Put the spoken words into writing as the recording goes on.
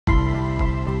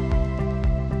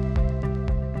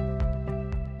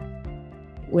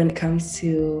when it comes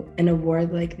to an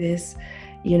award like this,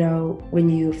 you know, when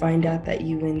you find out that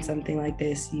you win something like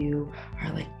this, you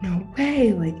are like, no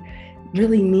way, like,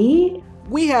 really me?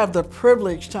 We have the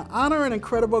privilege to honor an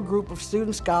incredible group of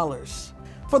student scholars.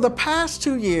 For the past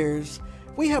 2 years,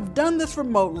 we have done this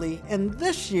remotely, and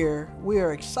this year, we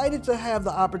are excited to have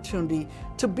the opportunity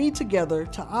to be together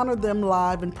to honor them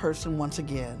live in person once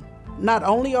again. Not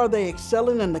only are they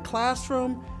excelling in the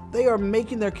classroom, they are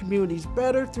making their communities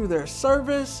better through their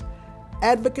service,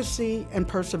 advocacy, and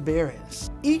perseverance.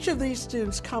 Each of these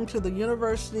students come to the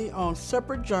university on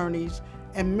separate journeys,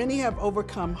 and many have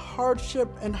overcome hardship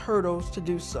and hurdles to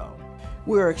do so.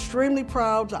 We are extremely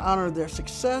proud to honor their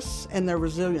success and their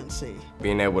resiliency.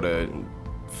 Being able to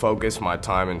focus my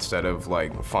time instead of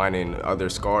like finding other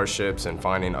scholarships and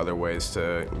finding other ways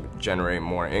to generate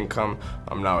more income,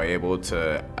 I'm now able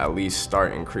to at least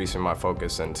start increasing my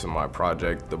focus into my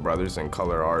project, the Brothers in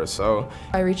Color RSO.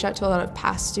 I reached out to a lot of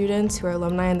past students who are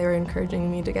alumni, and they were encouraging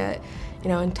me to get,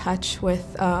 in touch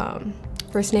with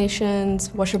First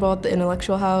Nations, Washable at the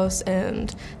Intellectual House,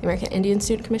 and the American Indian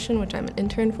Student Commission, which I'm an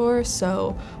intern for.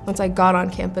 So once I got on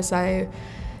campus, I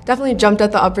definitely jumped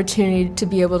at the opportunity to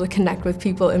be able to connect with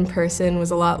people in person,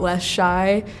 was a lot less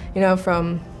shy,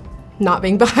 from not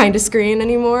being behind a screen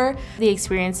anymore. The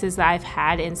experiences that I've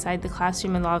had inside the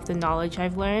classroom and a lot of the knowledge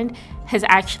I've learned has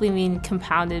actually been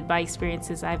compounded by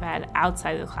experiences I've had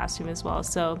outside the classroom as well.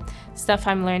 So stuff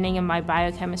I'm learning in my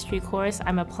biochemistry course,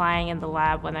 I'm applying in the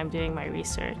lab when I'm doing my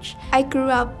research. I grew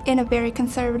up in a very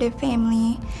conservative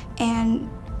family, and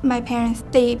my parents,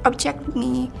 they objected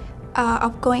me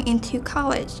of going into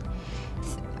college,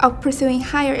 of pursuing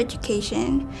higher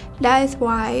education. That is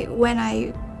why when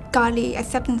I got the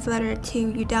acceptance letter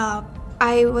to UW,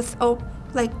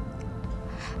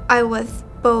 I was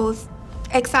both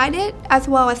excited as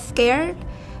well as scared,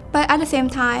 but at the same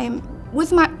time,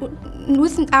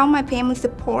 without my family's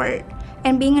support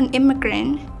and being an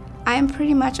immigrant, I am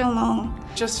pretty much alone.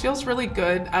 Just feels really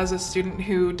good as a student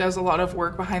who does a lot of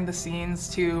work behind the scenes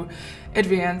to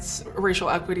advance racial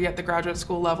equity at the graduate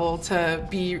school level, to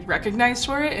be recognized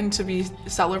for it and to be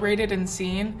celebrated and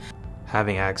seen.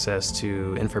 Having access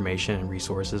to information and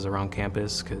resources around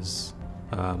campus, because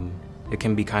it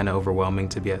can be kind of overwhelming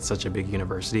to be at such a big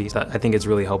university. So I think it's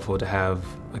really helpful to have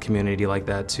a community like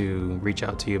that to reach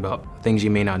out to you about things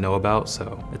you may not know about,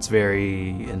 so it's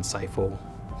very insightful.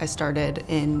 I started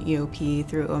in EOP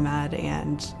through OMA&D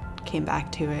and came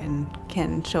back to it and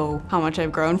can show how much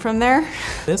I've grown from there.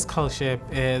 This scholarship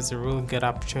is a really good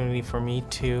opportunity for me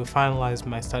to finalize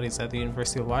my studies at the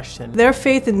University of Washington. Their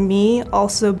faith in me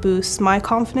also boosts my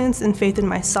confidence and faith in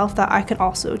myself that I can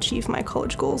also achieve my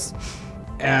college goals.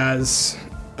 As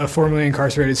a formerly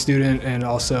incarcerated student and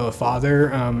also a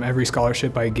father, every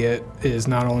scholarship I get is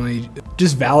not only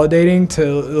just validating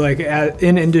to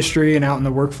in industry and out in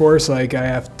the workforce, I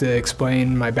have to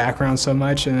explain my background so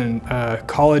much, and then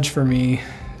college for me,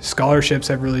 scholarships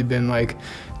have really been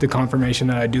the confirmation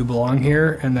that I do belong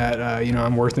here and that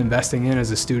I'm worth investing in as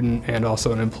a student and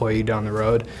also an employee down the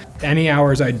road. Any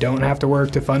hours I don't have to work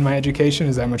to fund my education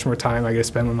is that much more time I get to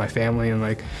spend with my family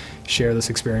and share this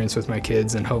experience with my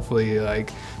kids and hopefully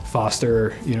foster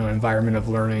an environment of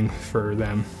learning for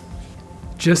them.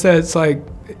 Just that it's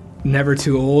never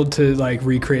too old to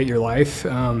recreate your life.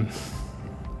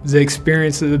 The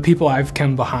experience of the people I've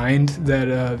come behind that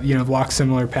have walked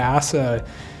similar paths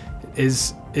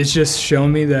it's just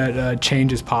shown me that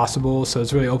change is possible, so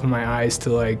it's really opened my eyes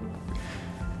to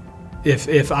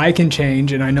if I can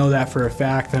change, and I know that for a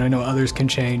fact, then I know others can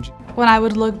change. When I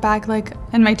would look back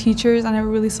in my teachers, I never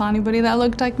really saw anybody that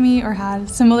looked like me or had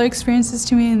similar experiences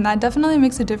to me, and that definitely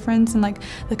makes a difference in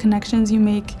the connections you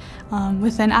make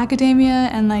within academia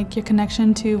and your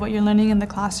connection to what you're learning in the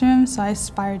classroom. So I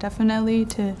aspire definitely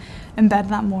to embed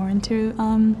that more into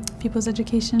people's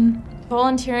education.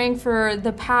 Volunteering for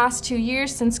the past 2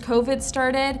 years since COVID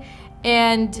started,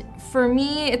 and for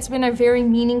me, it's been a very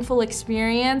meaningful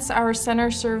experience. Our center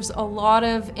serves a lot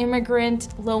of immigrant,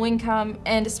 low-income,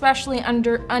 and especially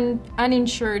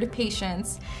uninsured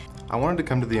patients. I wanted to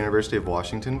come to the University of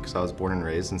Washington because I was born and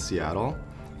raised in Seattle,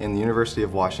 and the University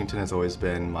of Washington has always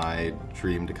been my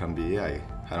dream to come be. I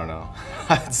don't know.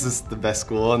 It's just the best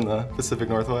school in the Pacific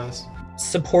Northwest.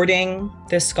 Supporting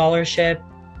this scholarship,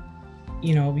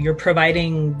 you're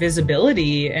providing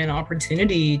visibility and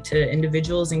opportunity to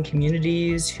individuals and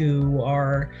communities who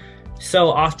are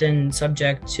so often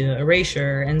subject to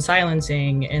erasure and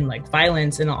silencing and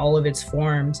violence in all of its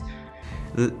forms.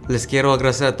 Les quiero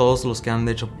agradecer a todos los que han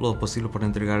hecho lo posible por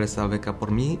entregar esta beca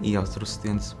por mí y a otros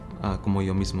estudiantes como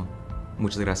yo mismo.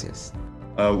 Muchas gracias.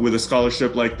 With a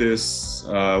scholarship like this,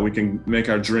 we can make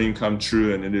our dream come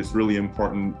true, and it is really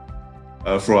important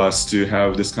for us to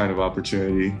have this kind of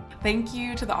opportunity. Thank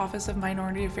you to the Office of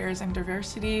Minority Affairs and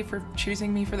Diversity for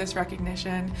choosing me for this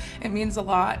recognition. It means a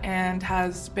lot and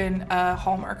has been a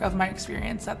hallmark of my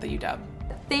experience at the UW.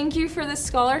 Thank you for this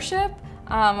scholarship.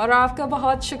 और आपका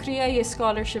बहुत शुक्रिया ये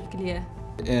scholarship के लिए.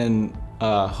 In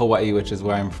Hawaii, which is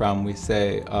where I'm from, we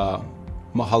say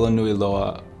mahalo nui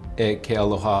loa e ke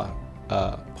aloha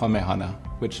pamehana,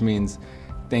 which means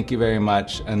thank you very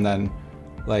much, and then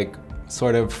like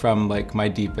sort of from like my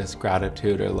deepest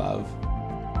gratitude or love.